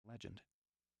legend.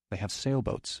 They have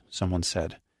sailboats, someone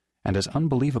said, and as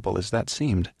unbelievable as that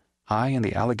seemed, high in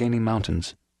the Allegheny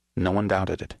Mountains, no one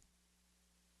doubted it.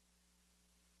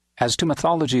 As to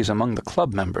mythologies among the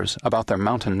club members about their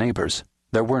mountain neighbors,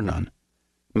 there were none.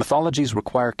 Mythologies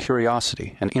require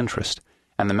curiosity and interest,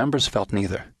 and the members felt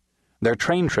neither. Their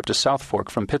train trip to South Fork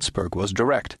from Pittsburgh was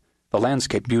direct, the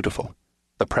landscape beautiful.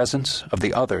 The presence of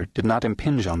the other did not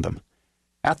impinge on them.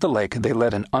 At the lake they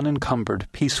led an unencumbered,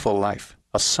 peaceful life,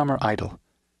 a summer idyll,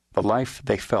 the life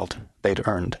they felt they'd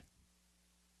earned.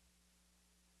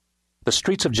 The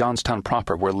streets of Johnstown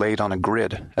proper were laid on a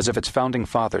grid, as if its founding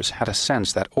fathers had a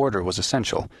sense that order was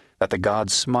essential, that the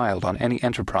gods smiled on any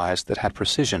enterprise that had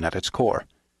precision at its core.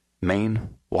 Maine,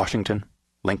 Washington,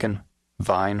 Lincoln,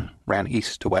 Vine ran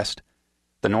east to west.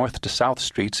 The north to south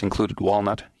streets included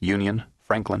Walnut, Union,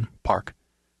 Franklin, Park.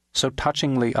 So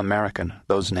touchingly American,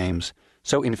 those names,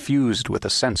 so infused with a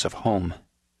sense of home.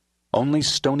 Only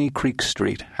Stony Creek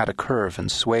Street had a curve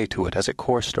and sway to it as it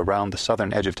coursed around the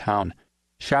southern edge of town,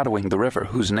 shadowing the river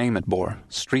whose name it bore,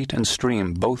 street and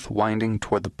stream both winding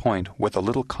toward the point where the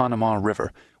little Conemaugh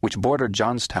River, which bordered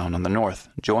Johnstown on the north,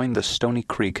 joined the Stony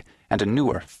Creek and a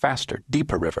newer, faster,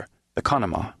 deeper river, the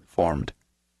Conemaugh, formed.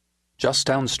 Just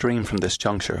downstream from this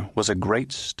juncture was a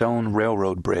great stone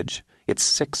railroad bridge, its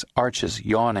 6 arches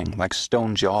yawning like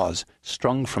stone jaws,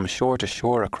 strung from shore to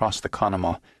shore across the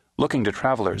Conemaugh, looking to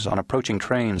travelers on approaching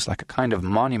trains like a kind of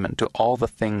monument to all the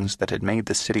things that had made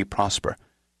the city prosper: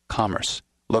 commerce,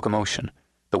 locomotion,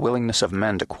 the willingness of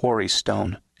men to quarry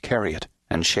stone, carry it,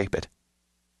 and shape it.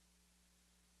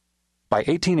 By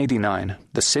 1889,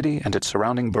 the city and its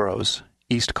surrounding boroughs,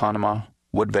 East Conemaugh,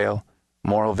 Woodvale,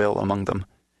 Morrillville among them,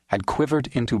 had quivered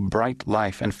into bright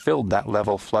life and filled that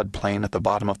level floodplain at the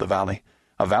bottom of the valley,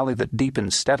 a valley that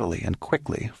deepened steadily and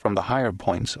quickly from the higher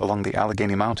points along the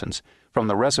Allegheny Mountains, from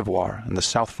the reservoir and the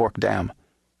South Fork Dam.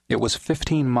 It was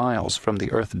 15 miles from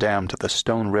the earth dam to the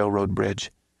stone railroad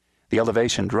bridge. The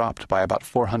elevation dropped by about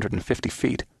 450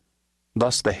 feet.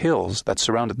 Thus the hills that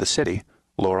surrounded the city,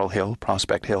 Laurel Hill,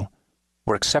 Prospect Hill,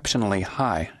 were exceptionally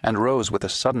high and rose with the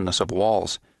suddenness of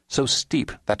walls, so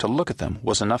steep that to look at them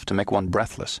was enough to make one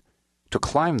breathless. To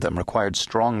climb them required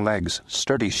strong legs,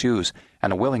 sturdy shoes,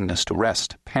 and a willingness to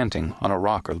rest, panting, on a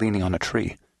rock or leaning on a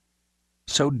tree.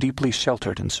 So deeply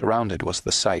sheltered and surrounded was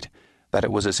the site that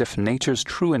it was as if nature's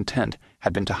true intent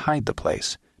had been to hide the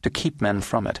place, to keep men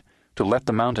from it, to let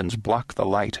the mountains block the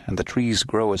light and the trees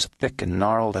grow as thick and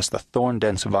gnarled as the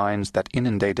thorn-dense vines that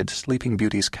inundated Sleeping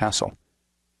Beauty's castle.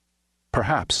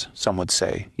 Perhaps, some would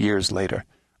say, years later,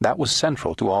 that was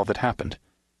central to all that happened,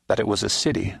 that it was a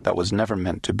city that was never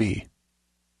meant to be.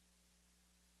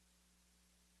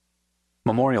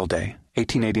 Memorial Day,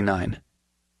 1889.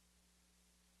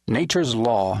 Nature's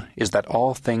law is that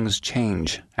all things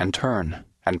change and turn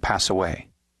and pass away.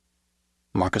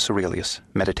 Marcus Aurelius,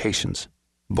 Meditations,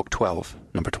 Book 12,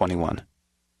 number 21.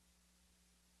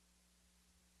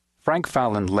 Frank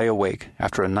Fallon lay awake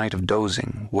after a night of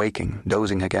dozing, waking,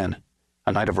 dozing again,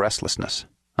 a night of restlessness,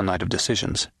 a night of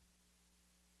decisions.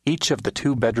 Each of the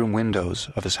 2-bedroom windows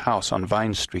of his house on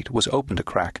Vine Street was open a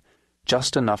crack,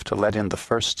 just enough to let in the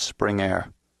first spring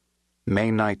air.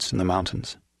 May nights in the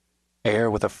mountains. Air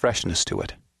with a freshness to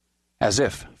it. As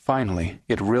if, finally,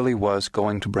 it really was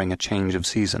going to bring a change of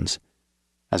seasons.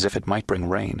 As if it might bring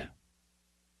rain.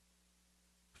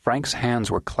 Frank's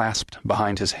hands were clasped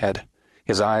behind his head,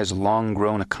 his eyes long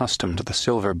grown accustomed to the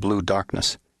silver-blue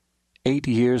darkness. 8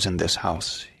 years in this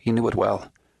house, he knew it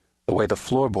well. The way the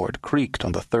floorboard creaked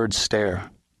on the 3rd stair,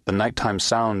 the nighttime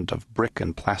sound of brick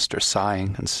and plaster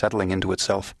sighing and settling into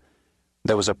itself.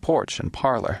 There was a porch and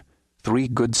parlor, 3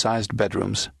 good-sized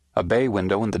bedrooms, a bay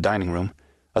window in the dining room.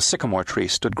 A sycamore tree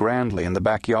stood grandly in the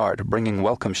backyard, bringing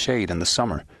welcome shade in the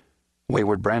summer.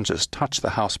 Wayward branches touched the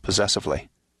house possessively.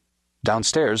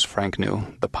 Downstairs, Frank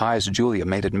knew, the pies Julia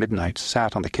made at midnight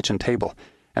sat on the kitchen table,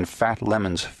 and fat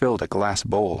lemons filled a glass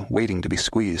bowl waiting to be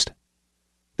squeezed.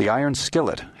 The iron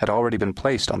skillet had already been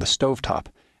placed on the stovetop,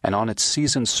 and on its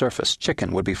seasoned surface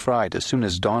chicken would be fried as soon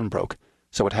as dawn broke,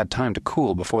 so it had time to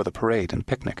cool before the parade and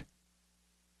picnic.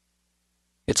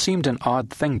 It seemed an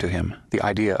odd thing to him, the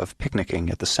idea of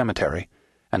picnicking at the cemetery,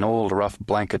 an old rough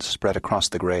blanket spread across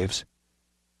the graves.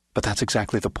 But that's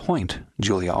exactly the point,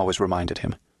 Julia always reminded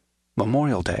him.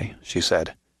 Memorial Day, she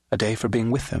said, a day for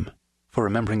being with them, for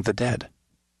remembering the dead.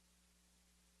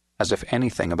 As if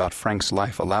anything about Frank's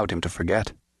life allowed him to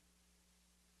forget.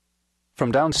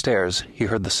 From downstairs, he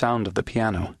heard the sound of the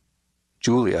piano.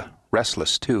 Julia,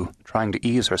 restless too, trying to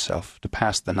ease herself to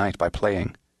pass the night by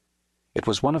playing. It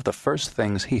was one of the first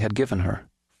things he had given her,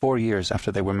 4 years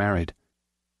after they were married.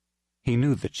 He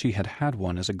knew that she had had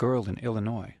one as a girl in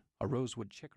Illinois, a rosewood chicory.